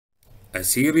A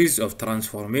series of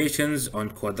transformations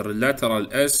on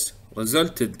quadrilateral S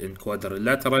resulted in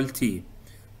quadrilateral T.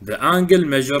 The angle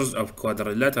measures of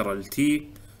quadrilateral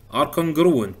T are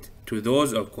congruent to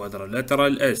those of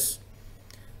quadrilateral S.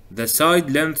 The side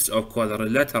lengths of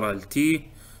quadrilateral T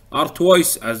are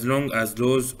twice as long as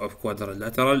those of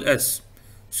quadrilateral S.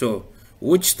 So,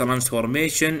 which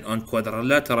transformation on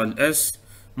quadrilateral S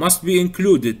must be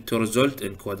included to result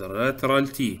in quadrilateral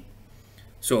T?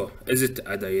 So, is it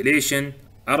a dilation,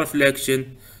 a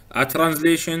reflection, a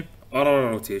translation, or a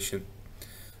rotation?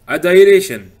 A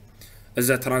dilation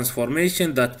is a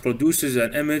transformation that produces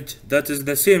an image that is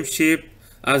the same shape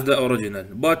as the original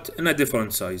but in a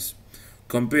different size.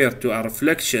 Compared to a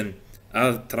reflection,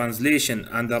 a translation,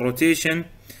 and a rotation,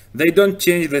 they don't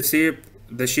change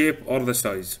the shape or the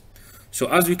size. So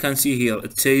as we can see here,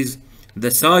 it says the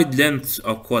side lengths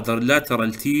of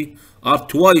quadrilateral T are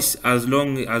twice as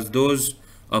long as those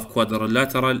of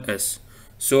quadrilateral S.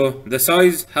 So the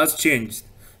size has changed.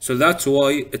 So that's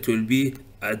why it will be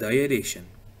a dilation.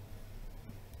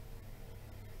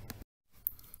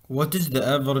 What is the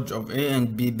average of A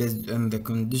and B based on the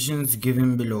conditions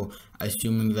given below,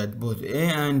 assuming that both A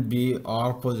and B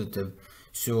are positive?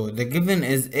 So the given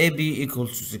is AB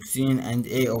equals to 16 and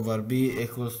A over B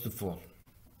equals to 4.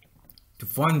 To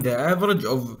find the average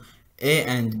of A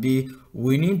and B,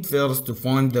 we need first to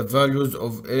find the values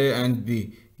of A and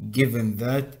B, given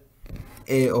that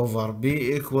A over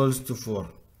B equals to 4.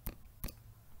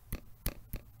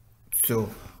 So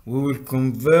we will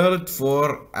convert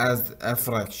 4 as a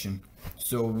fraction.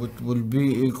 So it will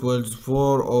be equals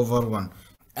 4 over 1.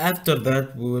 After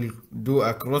that we will do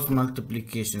a cross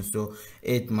multiplication. So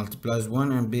 8 multiplies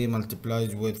 1 and B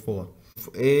multiplies with 4.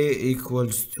 A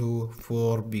equals to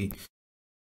 4B.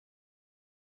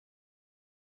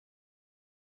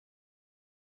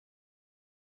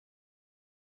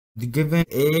 The given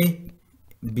A,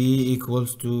 B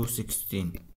equals to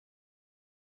 16.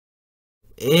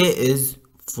 A is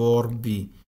 4B.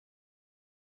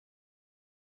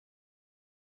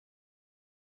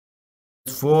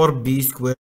 4B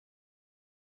squared,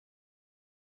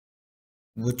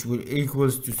 which will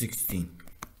equals to 16.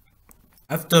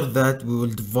 After that we will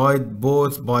divide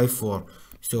both by 4.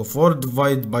 So 4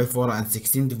 divided by 4 and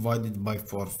 16 divided by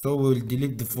 4. So we will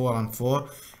delete the 4 and 4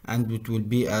 and it will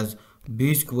be as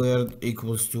b squared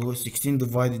equals to 16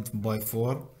 divided by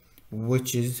 4,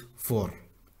 which is 4.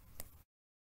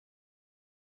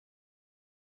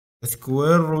 The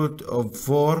square root of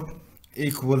 4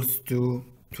 equals to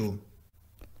 2.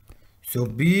 So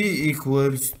b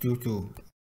equals to 2.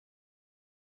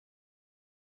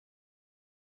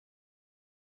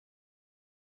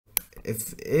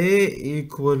 If a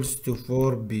equals to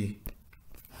 4b,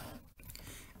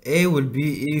 a will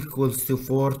be equals to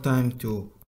 4 times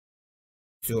 2.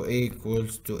 So a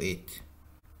equals to 8.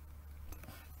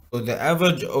 So the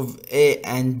average of a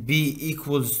and b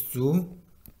equals to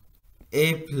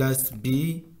a plus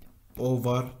b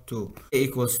over 2. A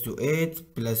equals to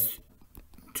 8 plus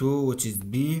 2, which is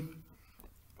b,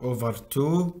 over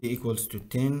 2 equals to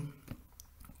 10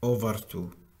 over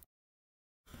 2.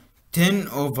 10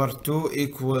 over 2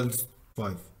 equals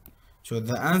 5. So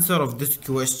the answer of this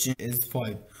question is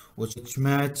 5, which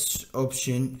matches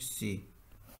option C.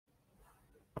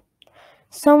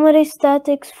 Summary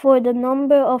statistics for the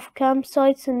number of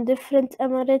campsites in different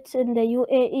emirates in the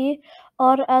UAE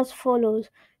are as follows.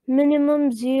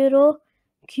 Minimum 0,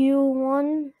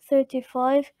 Q1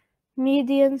 35,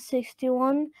 median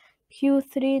 61,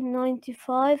 Q3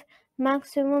 95,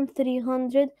 maximum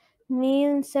 300,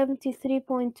 mean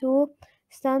 73.2,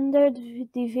 standard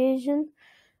deviation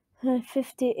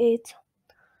 58.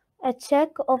 A check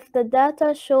of the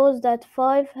data shows that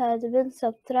 5 has been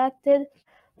subtracted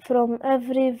from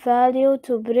every value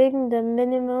to bring the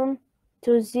minimum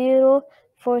to 0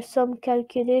 for some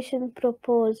calculation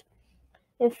proposed.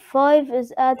 If 5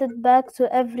 is added back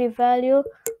to every value,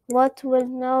 what will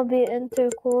now be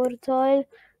interquartile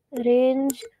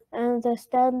range and the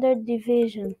standard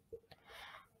deviation?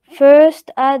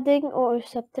 First, adding or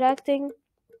subtracting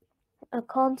a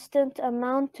constant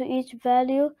amount to each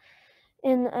value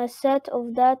in a set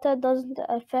of data doesn't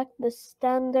affect the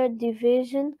standard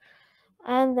deviation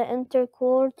and the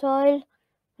interquartile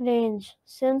range,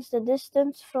 since the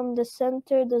distance from the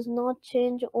center does not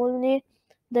change, only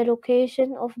the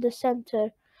location of the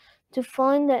center. To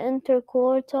find the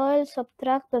interquartile,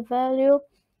 subtract the value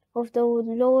of the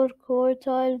lower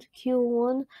quartile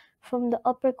Q1 from the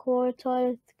upper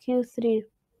quartile Q3.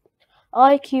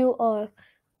 IQR.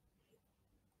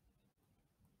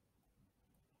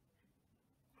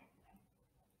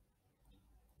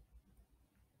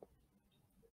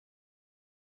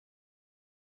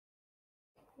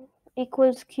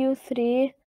 equals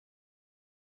Q3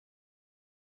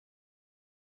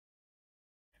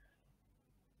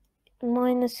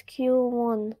 minus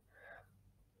Q1.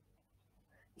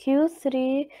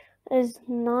 Q3 is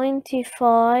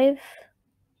 95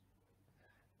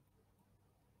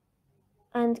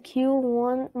 and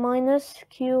Q1 minus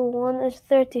Q1 is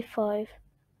 35.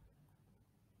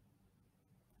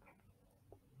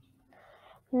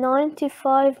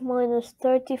 95 minus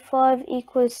 35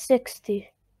 equals 60.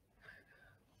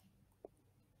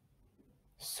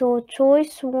 So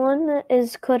choice 1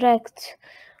 is correct.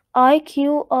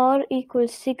 IQR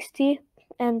equals 60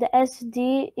 and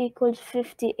SD equals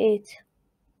 58.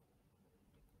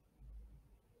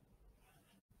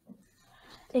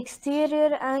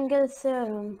 Exterior angle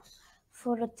theorem.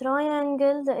 For a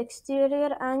triangle, the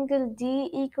exterior angle D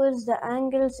equals the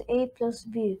angles A plus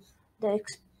B. The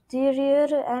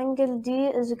exterior angle D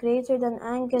is greater than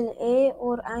angle A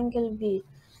or angle B.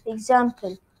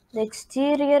 Example, the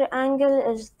exterior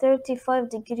angle is 35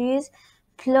 degrees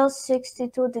plus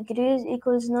 62 degrees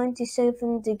equals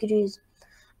 97 degrees.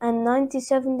 And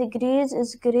 97 degrees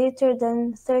is greater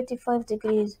than 35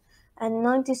 degrees. And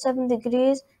 97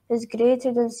 degrees is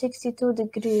greater than 62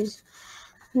 degrees.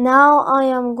 Now I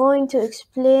am going to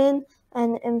explain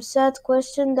an EmSAT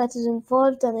question that is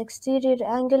involved an exterior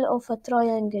angle of a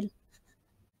triangle.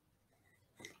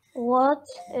 What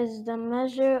is the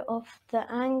measure of the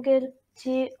angle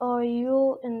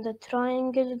TRU in the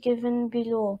triangle given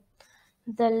below?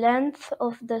 The length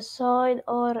of the side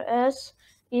RS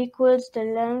equals the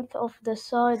length of the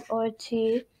side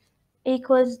RT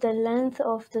equals the length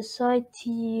of the side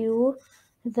TU.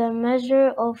 The measure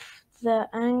of the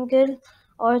angle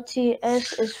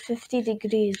RTS is 50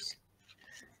 degrees.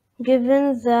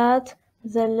 Given that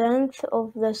the length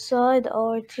of the side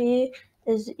RT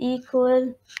is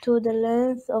equal to the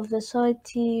length of the side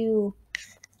TU,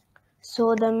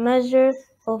 so the measure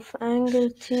of angle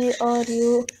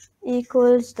TRU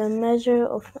equals the measure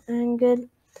of angle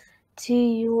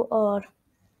TUR.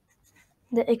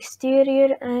 The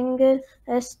exterior angle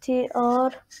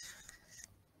STR,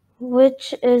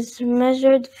 which is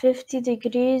measured 50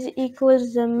 degrees,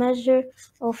 equals the measure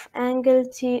of angle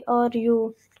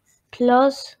TRU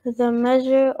plus the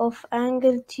measure of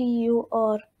angle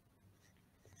TUR.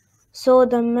 So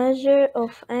the measure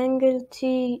of angle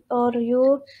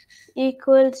TRU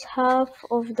equals half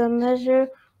of the measure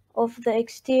of the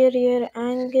exterior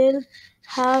angle.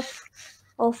 Half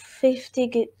of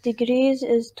 50 degrees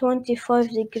is 25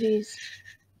 degrees.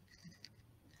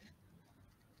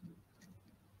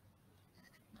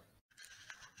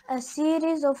 A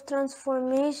series of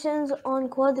transformations on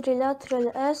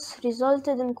quadrilateral S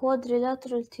resulted in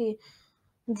quadrilateral T.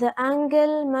 The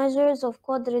angle measures of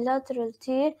quadrilateral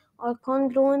T are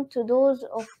congruent to those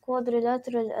of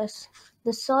quadrilateral S.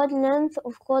 The side length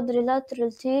of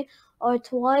quadrilateral T are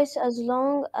twice as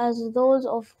long as those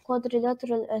of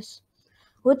quadrilateral S.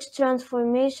 Which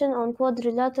transformation on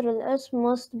quadrilateral S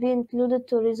must be included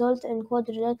to result in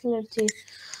quadrilateral T?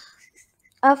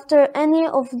 After any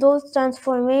of those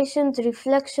transformations,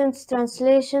 reflections,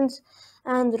 translations,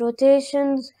 and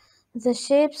rotations, the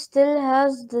shape still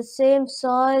has the same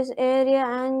size, area,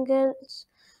 angles,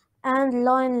 and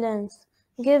line length.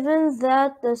 Given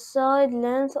that the side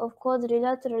length of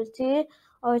quadrilateral T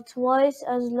are twice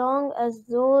as long as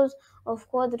those of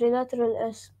quadrilateral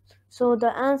S, so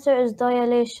the answer is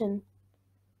dilation.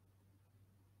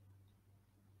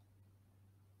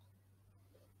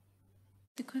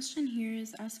 The question here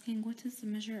is asking what is the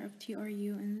measure of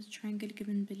TRU in the triangle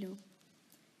given below.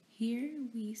 Here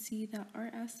we see that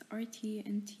RS, RT,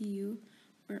 and TU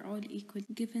are all equal,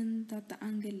 given that the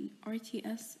angle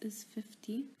RTS is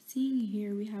 50. Seeing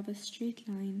here we have a straight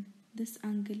line. This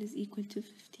angle is equal to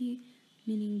 50,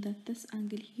 meaning that this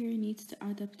angle here needs to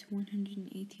add up to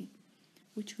 180,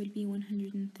 which will be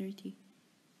 130.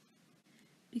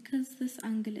 Because this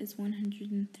angle is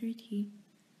 130,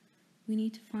 we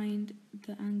need to find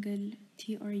the angle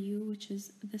TRU, which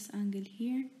is this angle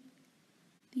here.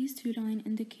 These two lines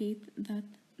indicate that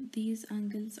these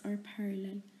angles are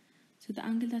parallel. So the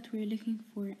angle that we're looking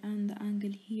for and the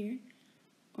angle here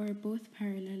are both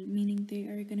parallel, meaning they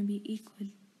are going to be equal.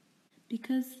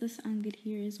 Because this angle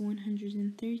here is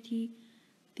 130,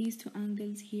 these two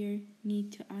angles here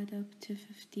need to add up to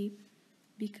 50,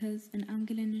 because an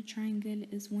angle in a triangle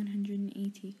is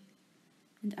 180.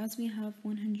 And as we have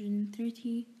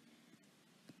 130,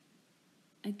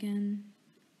 again,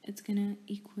 it's gonna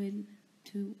equal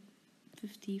to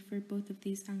 50 for both of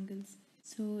these angles.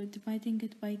 So dividing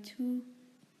it by 2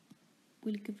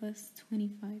 will give us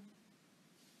 25,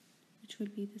 which will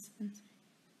be this answer.